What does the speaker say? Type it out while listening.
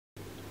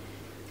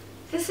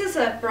This is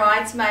a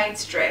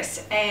bridesmaid's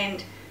dress,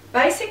 and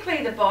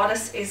basically the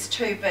bodice is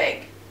too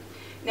big.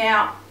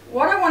 Now,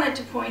 what I wanted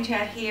to point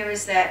out here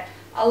is that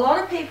a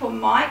lot of people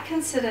might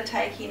consider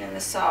taking in the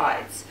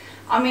sides.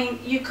 I mean,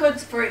 you could,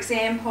 for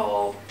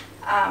example,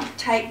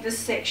 take this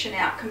section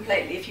out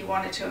completely if you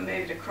wanted to and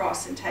move it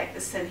across and take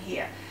this in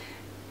here.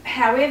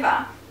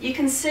 However, you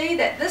can see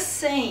that this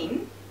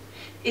seam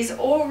is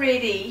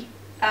already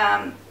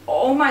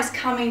almost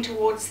coming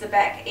towards the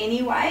back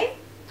anyway,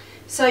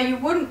 so you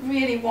wouldn't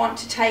really want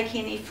to take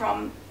any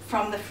from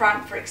the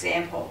front, for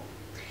example.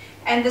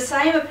 And the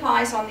same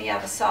applies on the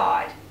other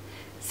side.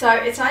 So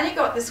it's only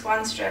got this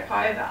one strap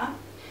over,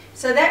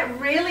 so that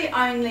really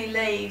only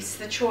leaves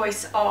the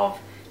choice of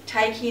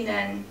taking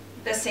in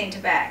the centre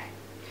back.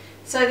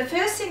 So the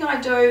first thing I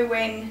do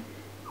when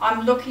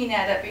I'm looking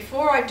at it,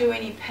 before I do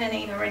any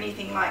pinning or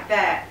anything like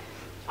that,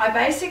 I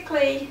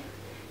basically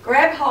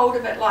grab hold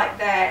of it like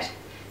that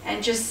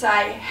and just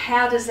say,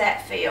 how does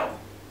that feel?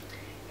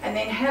 And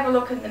then have a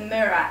look in the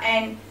mirror,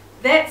 and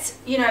that's,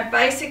 you know,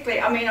 basically,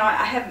 I mean, I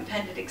haven't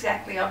pinned it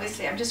exactly,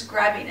 obviously, I'm just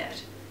grabbing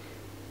it.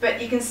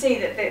 But you can see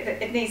that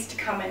it needs to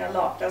come in a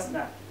lot, doesn't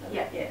it?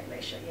 Yeah,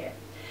 Alicia, yeah.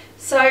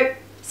 So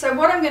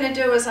what I'm going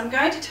to do is I'm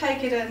going to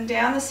take it in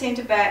down the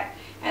centre back,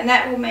 and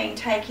that will mean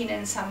taking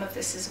in some of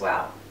this as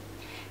well.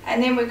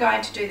 And then we're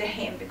going to do the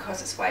hem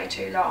because it's way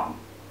too long.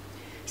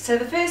 So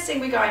the first thing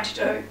we're going to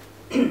do,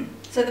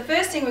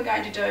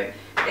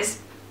 is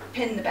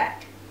pin the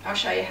back. I'll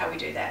show you how we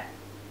do that.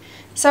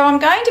 So I'm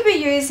going to be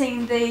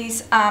using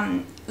these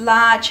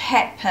large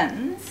hat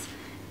pins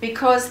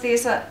because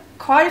there's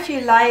quite a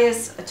few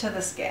layers to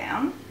this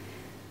gown,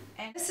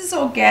 and this is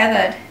all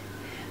gathered.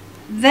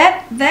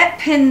 That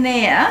pin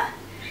there,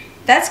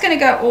 that's going to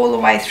go all the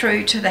way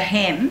through to the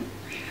hem.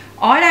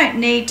 I don't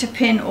need to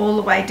pin all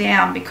the way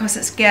down because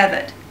it's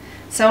gathered,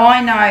 so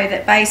I know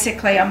that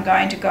basically I'm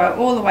going to go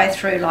all the way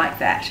through like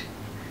that.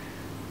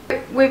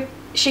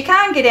 She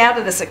can't get out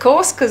of this, of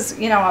course, because,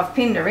 you know, I've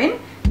pinned her in.